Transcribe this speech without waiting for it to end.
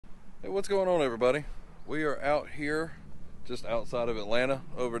Hey, what's going on, everybody? We are out here just outside of Atlanta,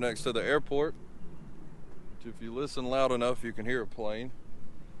 over next to the airport. If you listen loud enough, you can hear a plane.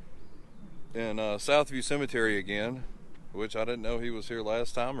 In Southview Cemetery again, which I didn't know he was here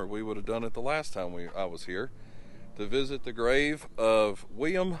last time, or we would have done it the last time I was here, to visit the grave of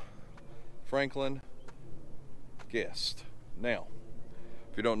William Franklin Guest. Now,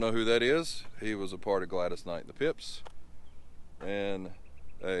 if you don't know who that is, he was a part of Gladys Knight the Pips, and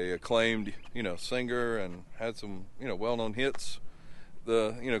a acclaimed, singer, and had some, well-known hits.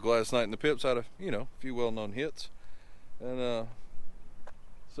 The, Gladys Knight and the Pips had a few well-known hits. And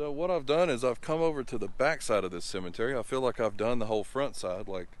so what I've done is I've come over to the back side of this cemetery. I feel like I've done the whole front side.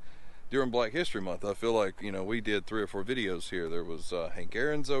 Like during Black History Month, I feel like, we did 3 or 4 videos here. There was Hank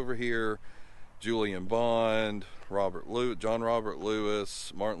Aaron's over here, Julian Bond, John Robert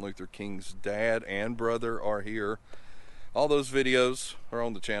Lewis, Martin Luther King's dad and brother are here. All those videos are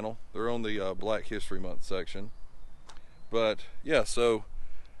on the channel. They're on the Black History Month section. But yeah, so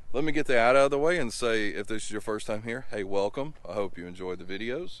let me get that out of the way and say, if this is your first time here, hey, welcome. I hope you enjoyed the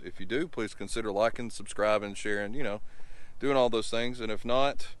videos. If you do, please consider liking, subscribing, sharing, doing all those things. And if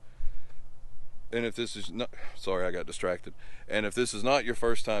not, and if this is not, sorry, I got distracted. And if this is not your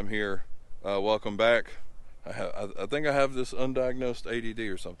first time here, welcome back. I think I have this undiagnosed ADD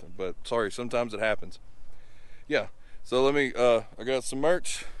or something, but sorry, sometimes it happens. Yeah. So let me, I got some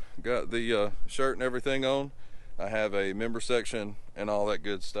merch, got the shirt and everything on. I have a member section and all that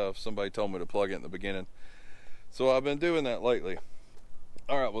good stuff. Somebody told me to plug it in the beginning. So I've been doing that lately.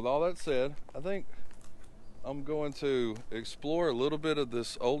 All right, with all that said, I think I'm going to explore a little bit of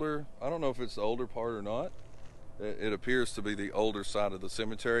this older, I don't know if it's the older part or not. It appears to be the older side of the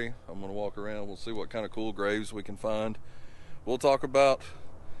cemetery. I'm going to walk around. We'll see what kind of cool graves we can find. We'll talk about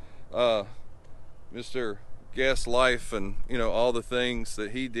Mr. Guest's life and all the things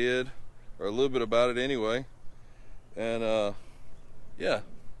that he did, or a little bit about it anyway, and yeah,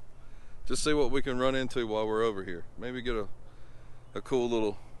 just see what we can run into while we're over here. Maybe get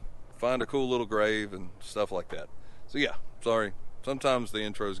find a cool little grave and stuff like that. So yeah, sorry, sometimes the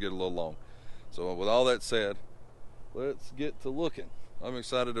intros get a little long. So with all that said, let's get to looking. I'm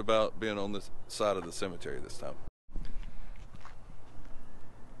excited about being on this side of the cemetery this time.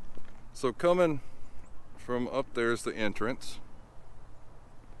 So coming from up there is the entrance.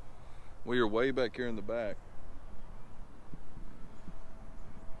 We are way back here in the back.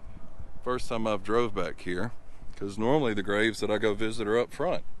 First time I've drove back here, because normally the graves that I go visit are up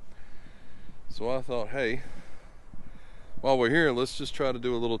front. So I thought, hey, while we're here, let's just try to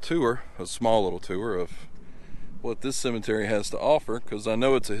do a little tour, a small little tour of what this cemetery has to offer, because I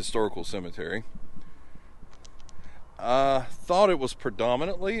know it's a historical cemetery. I thought it was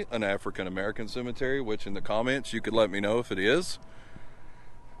predominantly an African-American cemetery, which in the comments you could let me know if it is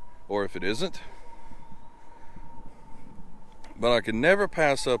or if it isn't. But I could never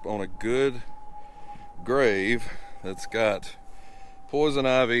pass up on a good grave that's got poison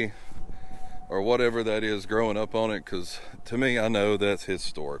ivy or whatever that is growing up on it, because to me, I know that's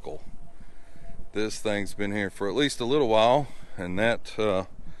historical. This thing's been here for at least a little while, and that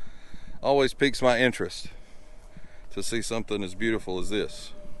always piques my interest, to see something as beautiful as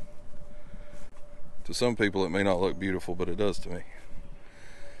this. To some people it may not look beautiful, but it does to me.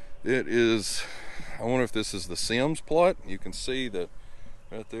 It is, I wonder if this is the Sims plot. You can see that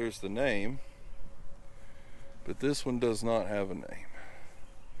right there's the name, but this one does not have a name.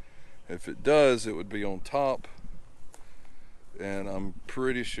 If it does, it would be on top, and I'm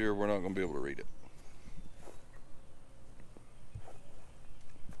pretty sure we're not going to be able to read it.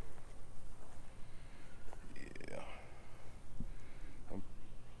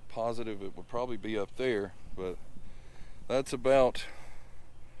 Positive it would probably be up there, but that's about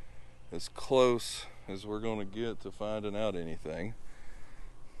as close as we're going to get to finding out anything.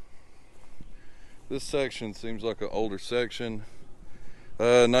 This section seems like an older section,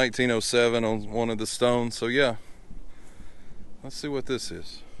 1907 on one of the stones. So yeah, let's see what this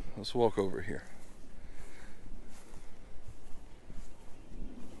is. Let's walk over here.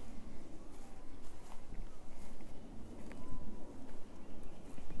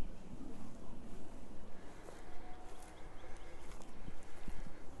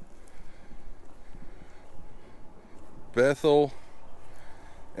 Bethel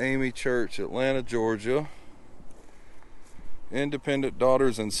Amy Church, Atlanta, Georgia. Independent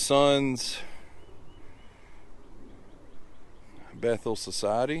Daughters and Sons Bethel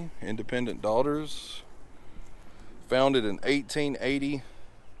Society, Independent Daughters, founded in 1880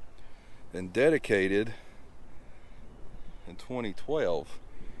 and dedicated in 2012.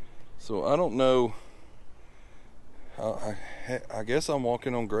 So I don't know I guess I'm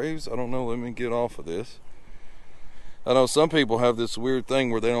walking on graves. I don't know. Let me get off of this. I know some people have this weird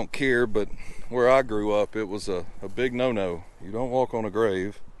thing where they don't care, but where I grew up, it was a big no-no. You don't walk on a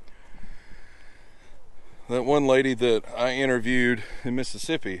grave. That one lady that I interviewed in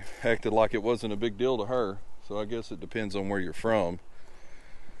Mississippi acted like it wasn't a big deal to her. So I guess it depends on where you're from,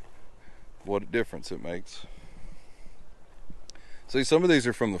 what difference it makes. See, some of these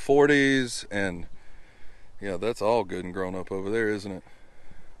are from the 40s, and yeah, that's all good and grown up over there, isn't it?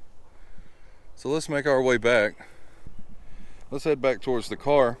 So let's make our way back. Let's head back towards the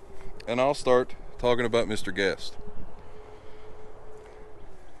car, and I'll start talking about Mr. Guest.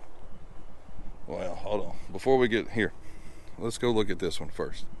 Well, hold on. Before we get here, let's go look at this one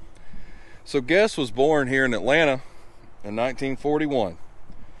first. So Guest was born here in Atlanta in 1941.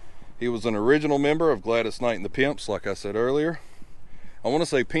 He was an original member of Gladys Knight and the Pips, like I said earlier. I want to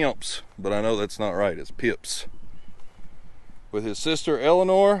say Pimps, but I know that's not right. It's Pips. With his sister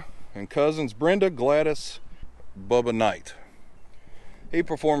Eleanor and cousins Brenda, Gladys, Bubba Knight. He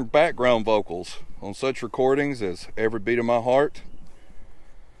performed background vocals on such recordings as Every Beat of My Heart,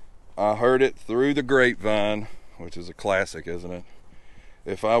 I Heard It Through the Grapevine, which is a classic, isn't it?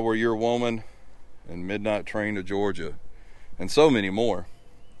 If I Were Your Woman, and Midnight Train to Georgia, and so many more.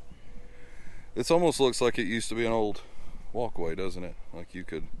 This almost looks like it used to be an old walkway, doesn't it? Like you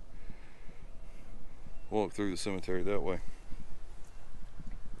could walk through the cemetery that way.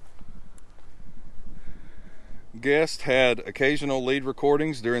 Guest had occasional lead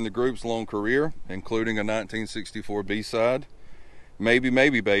recordings during the group's long career, including a 1964 B-side, Maybe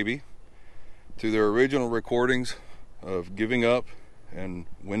Maybe Baby, to their original recordings of Giving Up and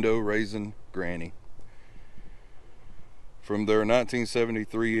Window Raisin Granny, from their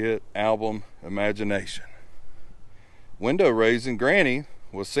 1973 hit album Imagination. Window Raisin Granny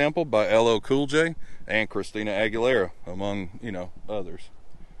was sampled by LL Cool J and Christina Aguilera, among, others.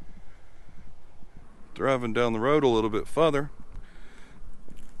 Driving down the road a little bit further,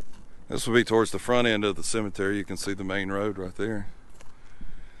 this will be towards the front end of the cemetery. You can see the main road right there.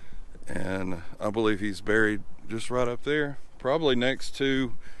 And I believe he's buried just right up there, probably next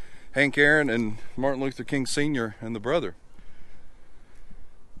to Hank Aaron and Martin Luther King Sr. and the brother.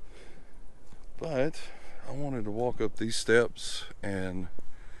 But I wanted to walk up these steps and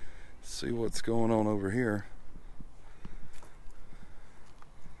see what's going on over here.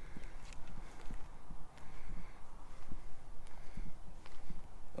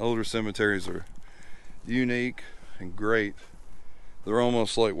 Older cemeteries are unique and great. They're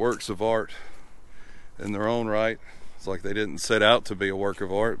almost like works of art in their own right. It's like they didn't set out to be a work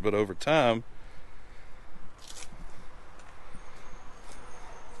of art, but over time,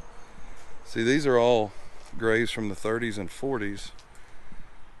 see, these are all graves from the 30s and 40s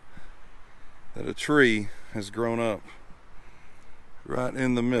that a tree has grown up right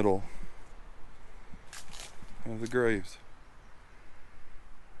in the middle of the graves.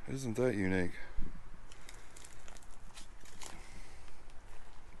 Isn't that unique?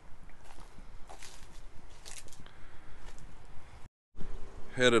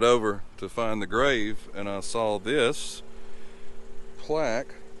 Headed over to find the grave, and I saw this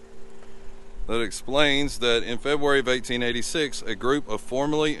plaque that explains that in February of 1886, a group of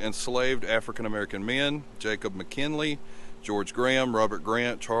formerly enslaved African-American men, Jacob McKinley, George Graham, Robert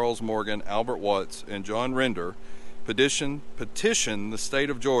Grant, Charles Morgan, Albert Watts, and John Render, petitioned the state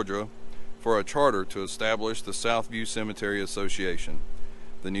of Georgia for a charter to establish the Southview Cemetery Association.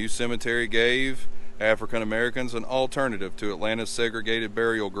 The new cemetery gave African Americans an alternative to Atlanta's segregated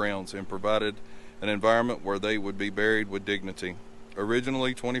burial grounds and provided an environment where they would be buried with dignity.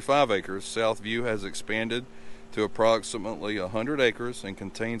 Originally 25 acres, Southview has expanded to approximately 100 acres and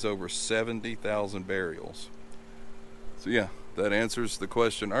contains over 70,000 burials. So yeah, that answers the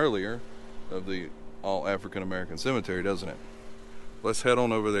question earlier of the all African American cemetery, doesn't it? Let's head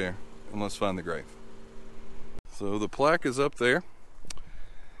on over there and let's find the grave. So the plaque is up there,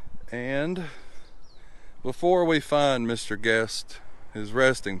 and before we find Mr. Guest, his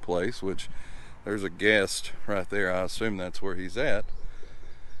resting place, which there's a guest right there, I assume that's where he's at,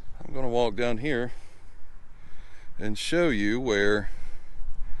 I'm going to walk down here and show you where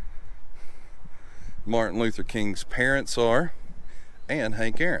Martin Luther King's parents are and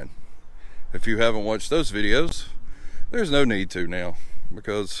Hank Aaron. If you haven't watched those videos, there's no need to now,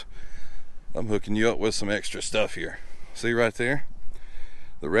 because I'm hooking you up with some extra stuff here. See right there?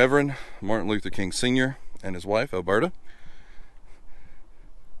 The Reverend Martin Luther King Sr. and his wife, Alberta.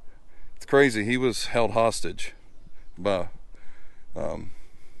 It's crazy. He was held hostage by, God,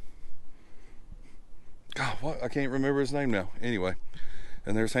 what? I can't remember his name now. Anyway,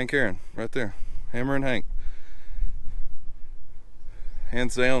 and there's Hank Aaron right there. Hammer and Hank.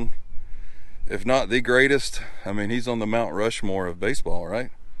 hands down, if not the greatest. I mean, he's on the Mount Rushmore of baseball,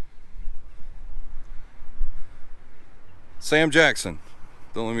 right? Sam Jackson.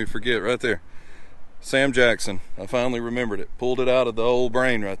 Don't let me forget, right there. Sam Jackson. I finally remembered it. Pulled it out of the old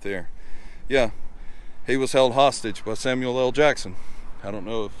brain right there. Yeah, he was held hostage by Samuel L. Jackson. I don't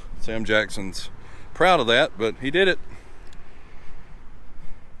know if Sam Jackson's proud of that, but he did it.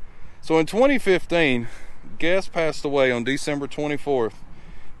 So in 2015, Guest passed away on December 24th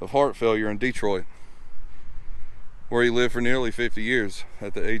of heart failure in Detroit, where he lived for nearly 50 years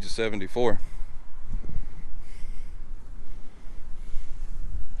at the age of 74.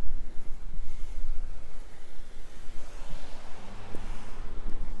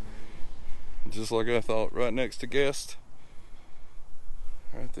 Just like I thought, right next to Guest.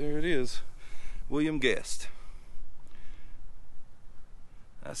 Right there it is. William Guest.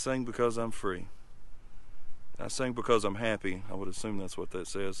 I sing because I'm free. I sing because I'm happy. I would assume that's what that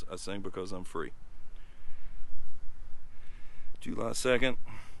says. I sing because I'm free. July 2nd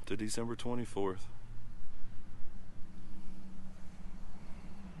to December 24th.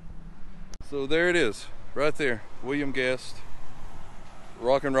 So there it is, right there. William Guest,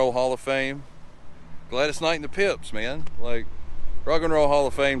 Rock and Roll Hall of Fame. Gladys Knight and the Pips, man. Like, Rock and Roll Hall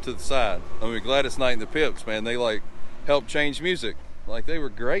of Fame to the side. I mean, Gladys Knight and the Pips, man, they like helped change music. Like, they were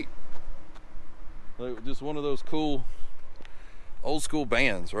great. They were just one of those cool old school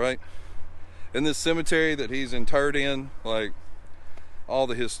bands, right? In this cemetery that he's interred in, like all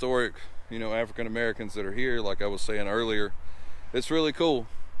the historic, you know, African Americans that are here, like I was saying earlier, it's really cool.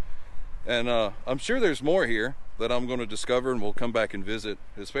 And I'm sure there's more here that I'm going to discover and we'll come back and visit,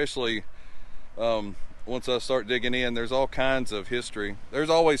 especially once I start digging in. There's all kinds of history. There's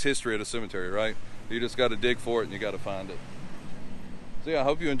always history at a cemetery, right? You just got to dig for it and you got to find it. So yeah, I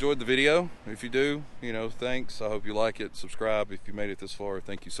hope you enjoyed the video. If you do, you know, thanks. I hope you like it. Subscribe if you made it this far.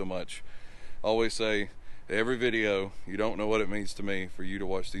 Thank you so much. I always say, every video, you don't know what it means to me for you to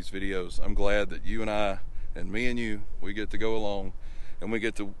watch these videos. I'm glad that you and I, and me and you, we get to go along and we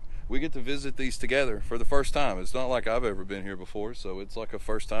get to visit these together for the first time. It's not like I've ever been here before, so it's like a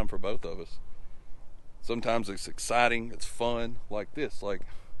first time for both of us. Sometimes it's exciting, it's fun, like this, like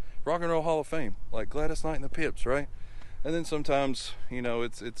Rock and Roll Hall of Fame, like Gladys Knight and the Pips, right? And then sometimes, you know,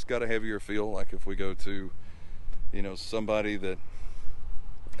 it's got a heavier feel, like if we go to, you know, somebody that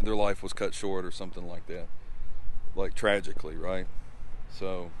their life was cut short or something like that, like tragically, right?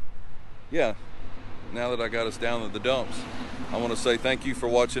 So yeah, now that I got us down to the dumps, I want to say thank you for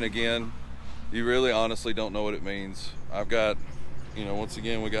watching again. You really honestly don't know what it means. I've got, you know, once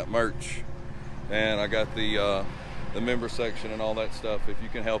again, we got merch, and I got the member section and all that stuff. If you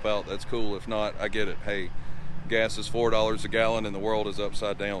can help out, that's cool. If not, I get it. Hey, gas is $4 a gallon and the world is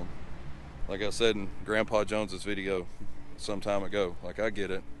upside down. Like I said in Grandpa Jones's video some time ago, like I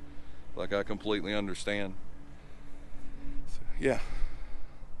get it. Like I completely understand. So, yeah.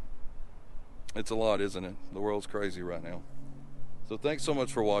 It's a lot, isn't it? The world's crazy right now. So thanks so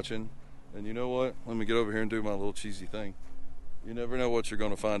much for watching. And you know what? Let me get over here and do my little cheesy thing. You never know what you're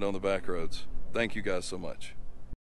going to find on the back roads. Thank you guys so much.